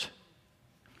worst.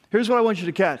 Here's what I want you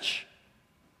to catch.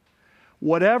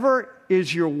 Whatever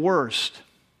is your worst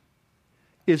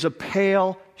is a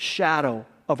pale shadow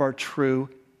of our true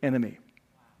enemy.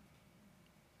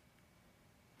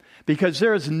 Because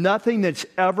there is nothing that's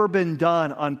ever been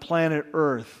done on planet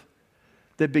Earth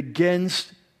that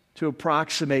begins to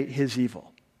approximate his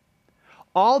evil.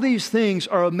 All these things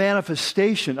are a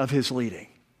manifestation of his leading.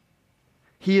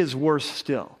 He is worse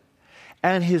still.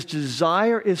 And his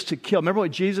desire is to kill. Remember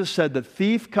what Jesus said, the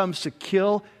thief comes to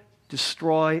kill,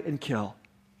 destroy, and kill.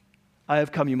 I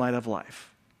have come, you might have life.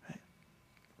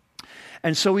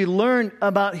 And so we learn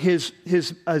about his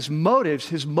motives.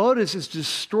 His motives is to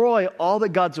destroy all that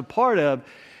God's a part of.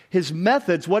 His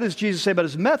methods, what does Jesus say about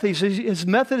his method? He says his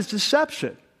method is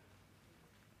deception.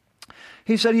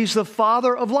 He said he's the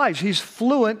father of lies. He's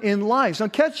fluent in lies. Now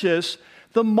catch this.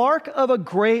 The mark of a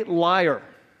great liar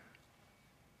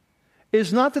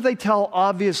is not that they tell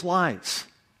obvious lies.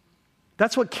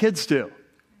 That's what kids do,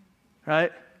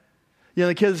 right? You know,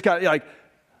 the kid's got like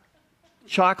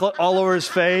chocolate all over his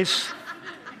face.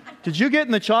 Did you get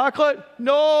in the chocolate?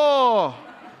 No.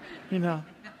 You know,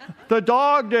 the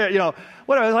dog did, you know,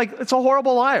 whatever. Like, it's a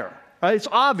horrible liar, right? It's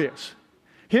obvious.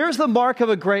 Here's the mark of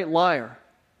a great liar.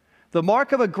 The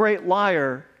mark of a great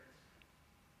liar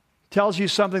tells you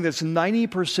something that's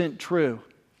 90% true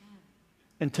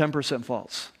and 10%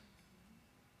 false.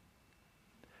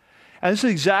 And this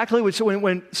is exactly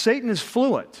when Satan is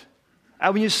fluent.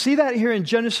 And when you see that here in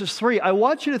Genesis 3, I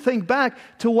want you to think back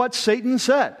to what Satan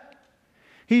said.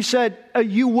 He said,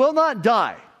 you will not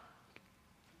die.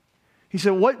 He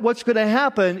said, what's going to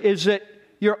happen is that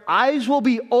your eyes will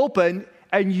be open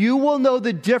and you will know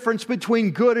the difference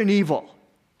between good and evil.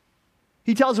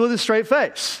 He tells it with a straight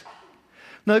face.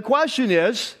 Now the question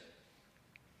is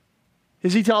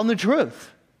he telling the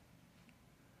truth?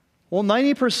 Well,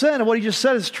 90% of what he just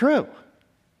said is true.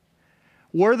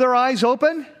 Were their eyes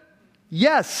open?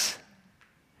 Yes.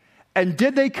 And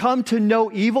did they come to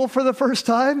know evil for the first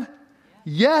time?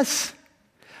 Yes.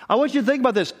 I want you to think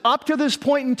about this. Up to this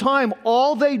point in time,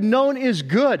 all they'd known is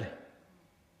good.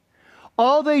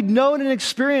 All they'd known and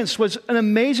experienced was an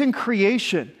amazing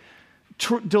creation,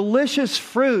 delicious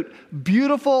fruit,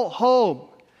 beautiful home,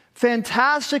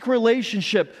 fantastic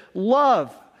relationship,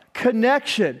 love,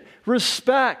 connection,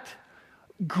 respect,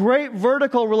 great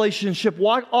vertical relationship.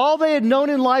 All they had known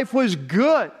in life was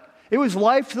good. It was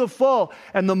life to the full.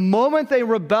 And the moment they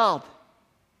rebelled,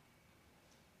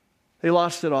 they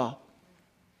lost it all.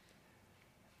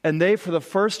 And they, for the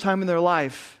first time in their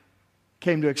life,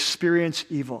 came to experience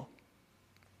evil.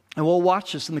 And we'll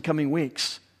watch this in the coming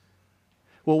weeks.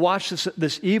 We'll watch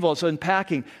this evil. It's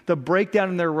unpacking the breakdown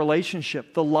in their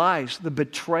relationship, the lies, the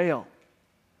betrayal,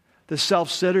 the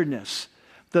self-centeredness,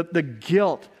 the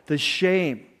guilt, the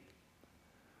shame,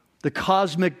 the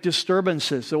cosmic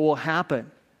disturbances that will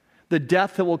happen, the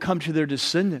death that will come to their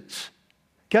descendants.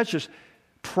 Catch this.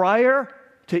 Prior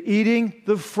to eating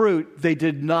the fruit, they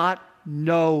did not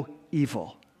know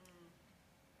evil.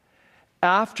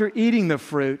 After eating the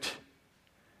fruit,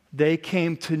 they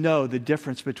came to know the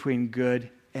difference between good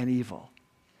and evil.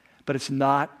 But it's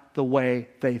not the way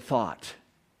they thought.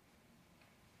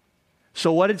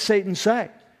 So what did Satan say?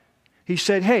 He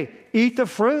said, hey, eat the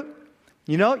fruit.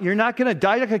 You know, you're not going to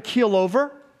die. You're not going to keel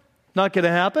over. Not going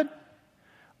to happen.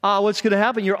 What's going to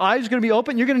happen? Your eyes are going to be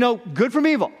open. You're going to know good from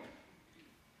evil.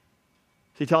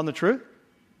 Is he telling the truth?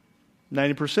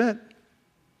 90%.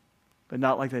 But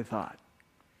not like they thought.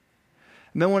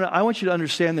 And then I want you to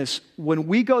understand this. When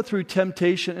we go through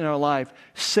temptation in our life,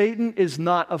 Satan is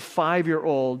not a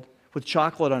 5-year-old with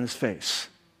chocolate on his face.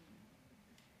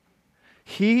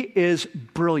 He is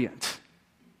brilliant.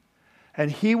 And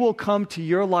he will come to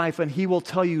your life and he will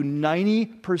tell you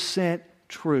 90%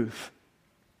 truth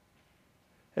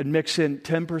and mix in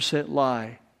 10%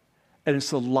 lie. And it's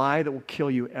the lie that will kill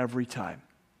you every time.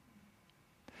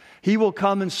 He will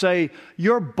come and say,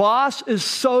 your boss is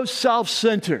so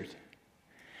self-centered.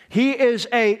 He is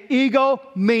an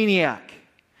egomaniac.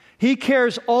 He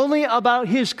cares only about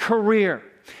his career.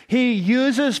 He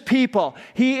uses people.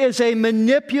 He is a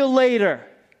manipulator.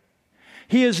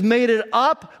 He is made it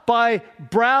up by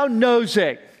brown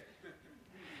nosing.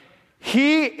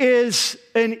 He is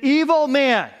an evil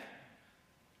man.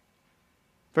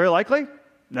 Very likely,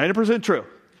 90% true.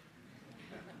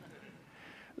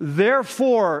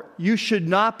 Therefore, you should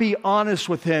not be honest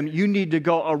with him. You need to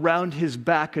go around his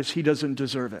back because he doesn't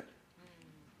deserve it.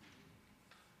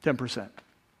 10%.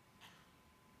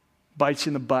 Bites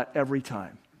in the butt every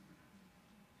time.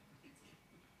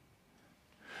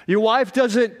 Your wife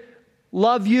doesn't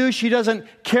love you. She doesn't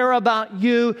care about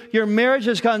you. Your marriage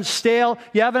has gone stale.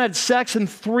 You haven't had sex in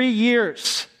 3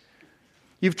 years.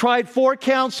 You've tried 4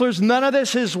 counselors. None of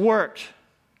this has worked.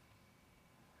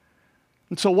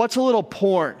 And so what's a little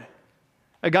porn?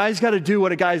 A guy's got to do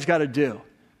what a guy's got to do.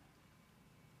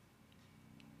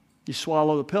 You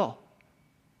swallow the pill.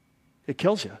 It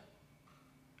kills you.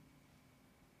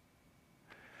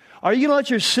 Are you going to let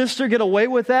your sister get away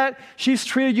with that? She's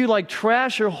treated you like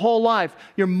trash her whole life.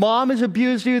 Your mom has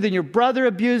abused you, then your brother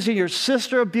abused you, your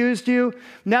sister abused you.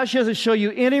 Now she doesn't show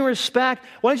you any respect.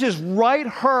 Why don't you just write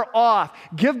her off?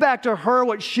 Give back to her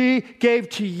what she gave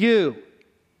to you.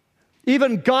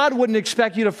 Even God wouldn't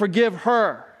expect you to forgive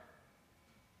her.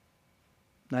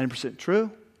 90%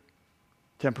 true,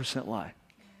 10% lie.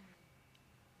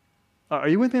 Are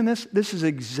you with me on this? This is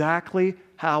exactly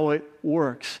how it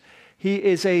works. He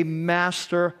is a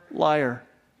master liar.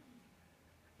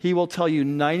 He will tell you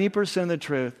 90% of the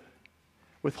truth,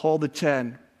 withhold the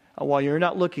 10, and while you're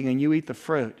not looking and you eat the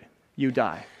fruit, you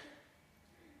die.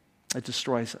 It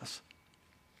destroys us.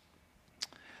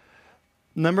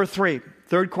 Number 3,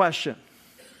 third question.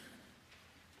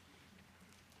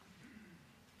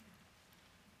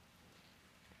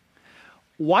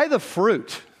 Why the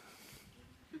fruit?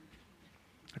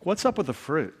 Like, what's up with the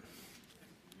fruit?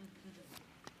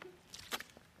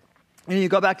 And you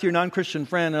go back to your non-Christian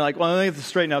friend and like, well, let me get this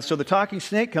straight now. So the talking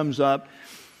snake comes up,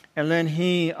 and then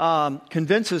he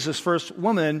convinces this first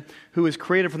woman who was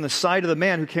created from the side of the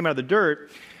man who came out of the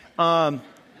dirt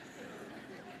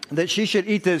that she should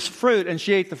eat this fruit, and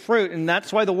she ate the fruit, and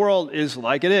that's why the world is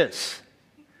like it is.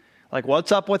 Like,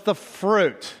 what's up with the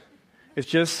fruit? It's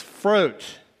just fruit,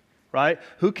 right?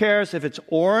 Who cares if it's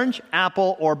orange,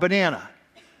 apple, or banana,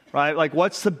 right? Like,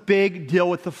 what's the big deal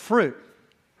with the fruit?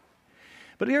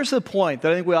 But here's the point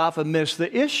that I think we often miss.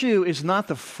 The issue is not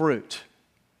the fruit.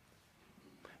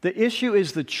 The issue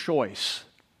is the choice.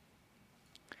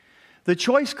 The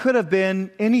choice could have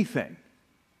been anything.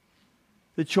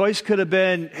 The choice could have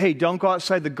been, hey, don't go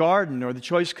outside the garden, or the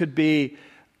choice could be,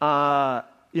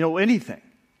 anything.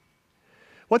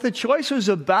 What the choice was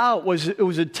about was, it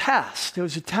was a test. It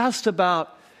was a test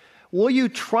about, will you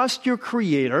trust your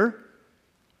Creator?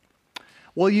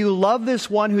 Will you love this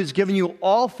one who's given you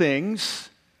all things?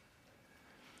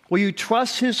 Will you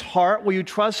trust his heart? Will you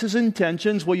trust his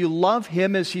intentions? Will you love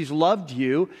him as he's loved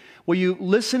you? Will you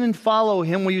listen and follow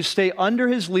him? Will you stay under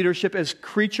his leadership as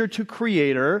creature to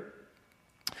creator?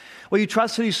 Will you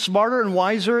trust that he's smarter and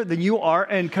wiser than you are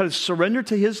and kind of surrender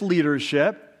to his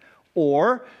leadership?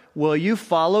 Or will you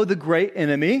follow the great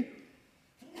enemy?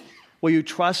 Will you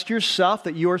trust yourself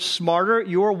that you are smarter,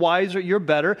 you are wiser, you're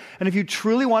better? And if you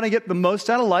truly want to get the most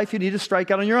out of life, you need to strike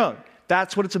out on your own.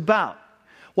 That's what it's about.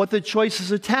 What the choice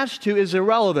is attached to is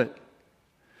irrelevant.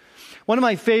 One of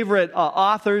my favorite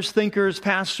authors, thinkers,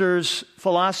 pastors,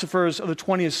 philosophers of the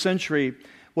 20th century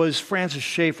was Francis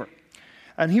Schaeffer.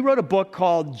 And he wrote a book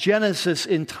called Genesis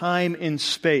in Time and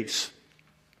Space.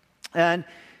 And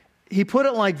he put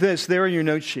it like this there in your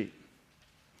note sheet.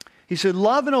 He said,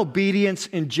 love and obedience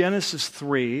in Genesis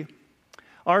 3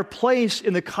 are placed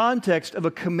in the context of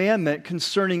a commandment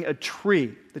concerning a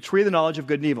tree, the tree of the knowledge of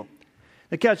good and evil.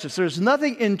 Now catch this, there's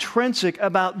nothing intrinsic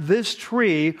about this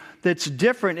tree that's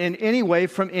different in any way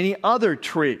from any other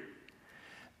tree.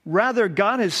 Rather,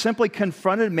 God has simply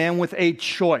confronted man with a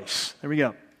choice. There we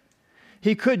go.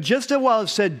 He could just as well have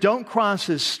said, don't cross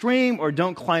this stream or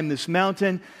don't climb this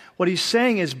mountain. What he's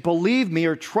saying is, believe me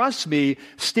or trust me,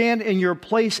 stand in your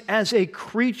place as a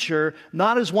creature,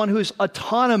 not as one who's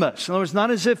autonomous. In other words,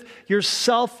 not as if you're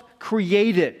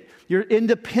self-created. You're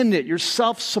independent, you're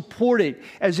self-supporting,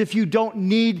 as if you don't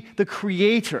need the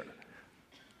Creator.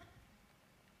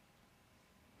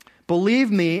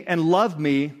 Believe me and love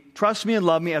me, trust me and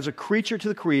love me as a creature to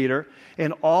the Creator,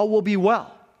 and all will be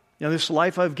well. This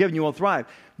life I've given you will thrive.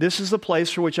 This is the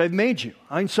place for which I've made you.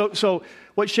 So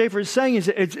what Schaeffer is saying is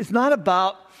it's not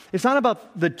about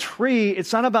the tree,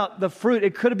 it's not about the fruit.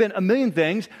 It could have been a million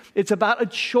things. It's about a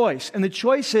choice. And the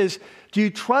choice is, do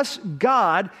you trust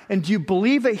God and do you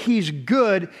believe that he's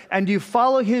good and do you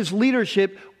follow his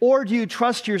leadership, or do you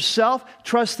trust yourself,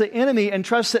 trust the enemy, and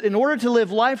trust that in order to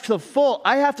live life to the full,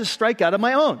 I have to strike out on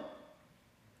my own?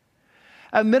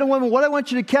 And men and women, what I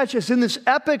want you to catch is in this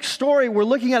epic story we're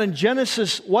looking at in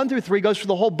Genesis 1 through 3, goes through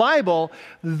the whole Bible,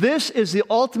 this is the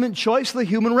ultimate choice of the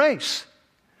human race.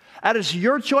 That is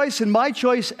your choice and my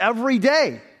choice every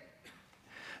day.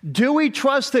 Do we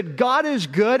trust that God is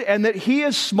good and that he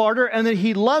is smarter and that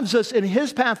he loves us and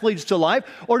his path leads to life?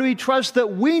 Or do we trust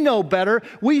that we know better,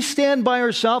 we stand by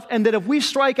ourselves, and that if we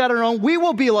strike out on our own, we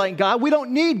will be like God? We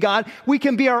don't need God. We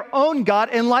can be our own God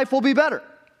and life will be better.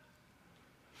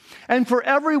 And for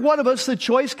every one of us, the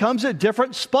choice comes at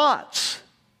different spots.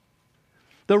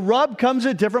 The rub comes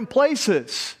at different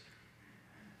places.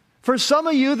 For some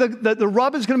of you, the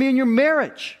rub is going to be in your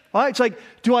marriage. All right? It's like,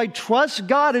 do I trust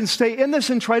God and stay in this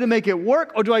and try to make it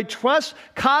work, or do I trust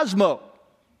Cosmo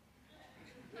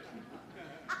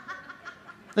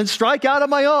and strike out on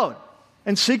my own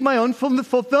and seek my own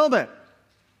fulfillment?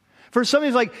 For some of you,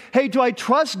 it's like, hey, do I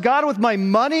trust God with my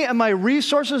money and my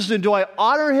resources, and do I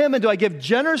honor Him, and do I give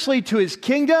generously to His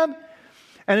kingdom,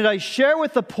 and did I share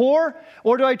with the poor,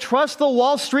 or do I trust the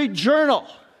Wall Street Journal?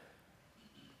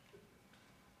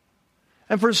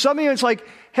 And for some of you, it's like,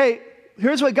 hey,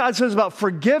 here's what God says about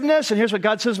forgiveness, and here's what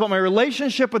God says about my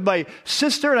relationship with my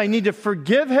sister, and I need to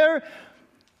forgive her.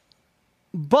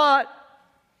 But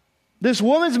this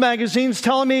woman's magazine is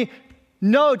telling me,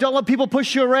 no, don't let people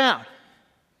push you around.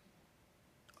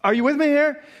 Are you with me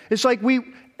here? It's like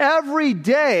every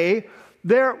day,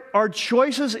 there are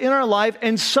choices in our life,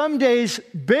 and some days,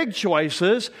 big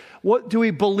choices. What do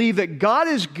we believe that God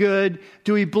is good?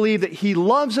 Do we believe that He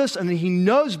loves us and that He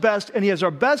knows best and He has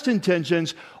our best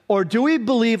intentions? Or do we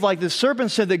believe, like the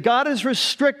serpent said, that God is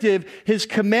restrictive, His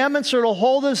commandments are to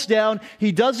hold us down,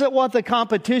 He doesn't want the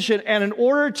competition, and in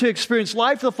order to experience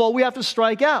life to the full, we have to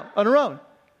strike out on our own?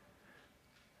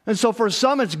 And so for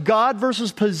some, it's God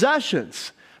versus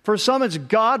possessions. For some, it's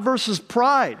God versus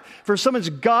pride. For some, it's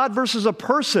God versus a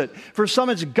person. For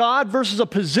some, it's God versus a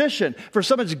position. For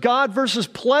some, it's God versus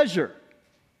pleasure.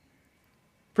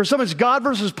 For some, it's God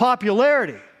versus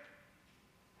popularity.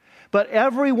 But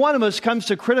every one of us comes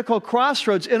to critical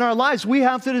crossroads in our lives. We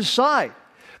have to decide.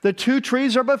 The two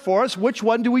trees are before us. Which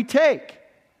one do we take?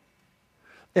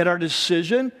 And our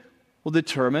decision will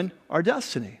determine our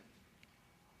destiny.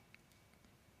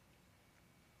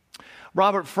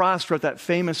 Robert Frost wrote that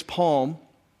famous poem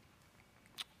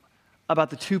about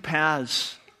the two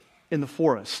paths in the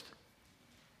forest.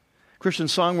 Christian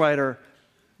songwriter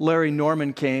Larry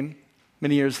Norman came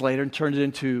many years later and turned it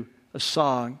into a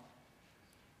song.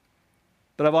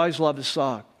 But I've always loved the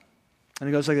song. And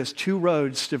it goes like this: two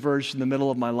roads diverged in the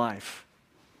middle of my life.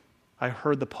 I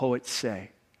heard the poet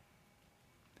say,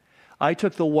 I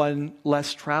took the one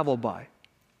less traveled by,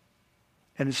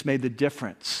 and it's made the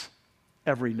difference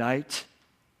every night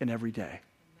and every day.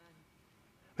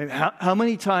 I mean, how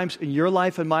many times in your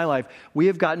life and my life we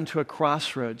have gotten to a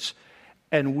crossroads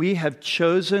and we have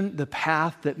chosen the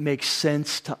path that makes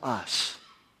sense to us?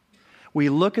 We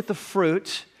look at the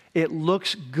fruit, it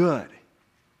looks good.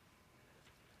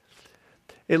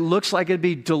 It looks like it'd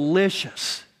be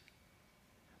delicious.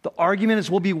 The argument is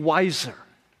we'll be wiser.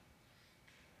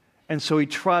 And so we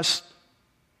trust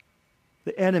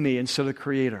the enemy instead of the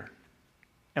Creator.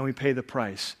 And we pay the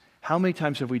price. How many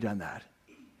times have we done that?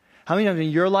 How many times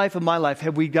in your life and my life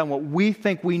have we done what we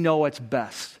think we know what's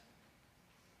best?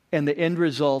 And the end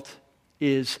result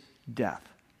is death.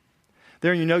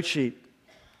 There in your note sheet,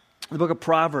 the book of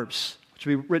Proverbs, which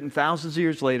will be written thousands of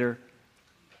years later.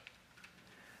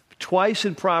 Twice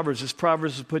in Proverbs, this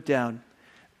Proverbs is put down,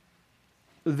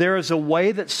 there is a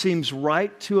way that seems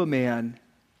right to a man,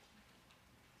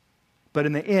 but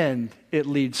in the end, it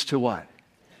leads to what?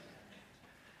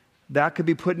 That could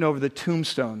be put over the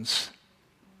tombstones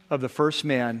of the first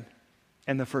man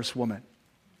and the first woman.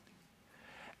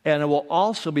 And it will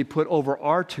also be put over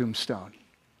our tombstone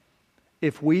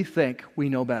if we think we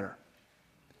know better.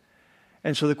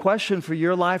 And so the question for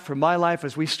your life, for my life,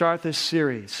 as we start this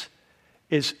series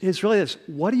is really this: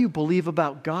 what do you believe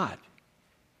about God?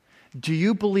 Do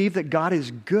you believe that God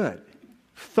is good,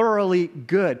 thoroughly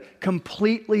good,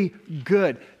 completely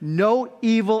good, no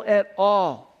evil at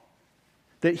all?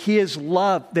 That He is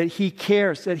love, that He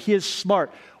cares, that He is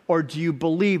smart? Or do you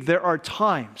believe there are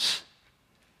times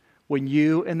when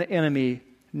you and the enemy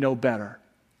know better?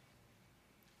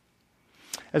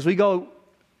 As we go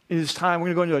in this time,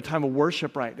 we're going to go into a time of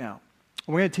worship right now.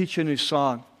 We're going to teach you a new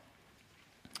song.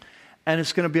 And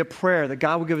it's going to be a prayer that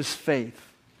God will give us faith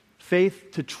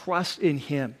to trust in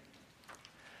Him.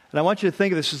 And I want you to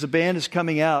think of this as the band is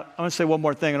coming out. I want to say one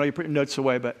more thing. I know you put your notes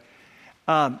away, but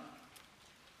have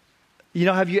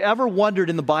you ever wondered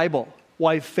in the Bible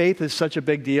why faith is such a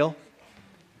big deal?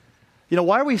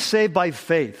 Why are we saved by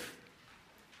faith?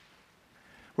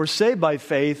 We're saved by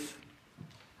faith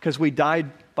because we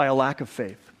died by a lack of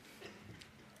faith.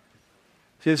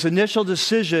 See, this initial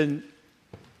decision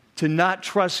to not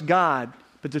trust God,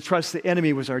 but to trust the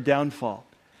enemy was our downfall.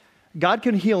 God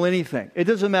can heal anything. It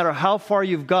doesn't matter how far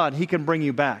you've gone, He can bring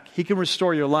you back. He can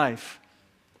restore your life.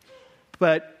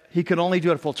 But He can only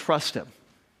do it if we'll trust Him.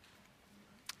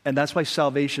 And that's why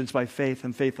salvation is by faith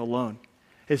and faith alone.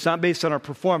 It's not based on our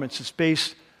performance. It's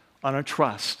based on our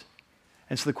trust.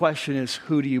 And so the question is,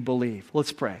 who do you believe?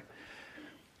 Let's pray.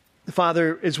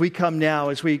 Father, as we come now,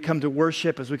 as we come to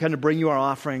worship, as we come to bring you our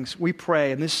offerings, we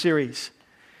pray in this series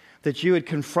that you would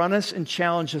confront us and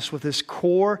challenge us with this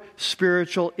core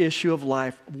spiritual issue of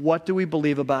life. What do we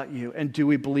believe about you? And do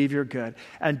we believe you're good?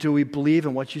 And do we believe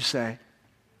in what you say?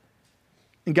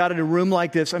 And God, in a room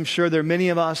like this, I'm sure there are many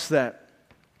of us that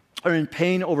are in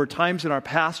pain over times in our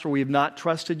past where we have not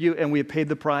trusted you and we have paid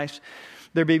the price.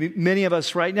 There may be many of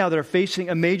us right now that are facing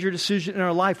a major decision in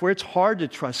our life where it's hard to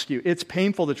trust you. It's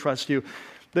painful to trust you.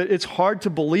 That it's hard to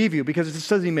believe you because it just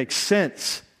doesn't even make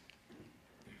sense.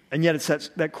 And yet it's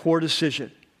that core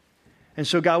decision. And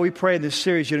so, God, we pray in this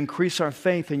series you'd increase our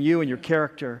faith in you and your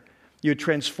character. You'd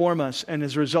transform us. And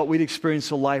as a result, we'd experience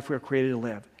the life we were created to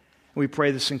live. And we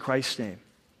pray this in Christ's name.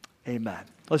 Amen.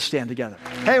 Let's stand together.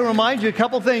 Hey, remind you a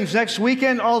couple things. Next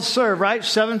weekend, I'll serve, right?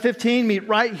 7:15, meet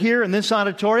right here in this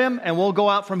auditorium, and we'll go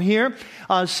out from here.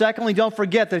 Secondly, don't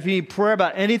forget that if you need prayer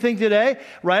about anything today,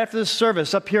 right after the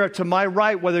service, up here to my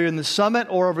right, whether you're in the summit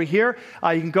or over here,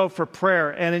 you can go for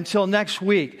prayer. And until next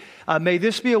week, may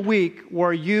this be a week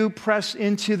where you press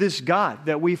into this God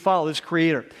that we follow, this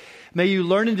Creator. May you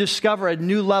learn and discover at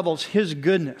new levels His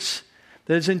goodness,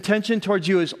 that His intention towards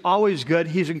you is always good.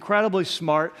 He's incredibly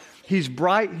smart. He's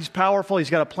bright, He's powerful, He's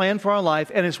got a plan for our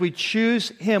life. And as we choose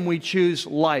Him, we choose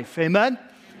life. Amen?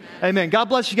 Amen. God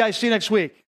bless you guys. See you next week.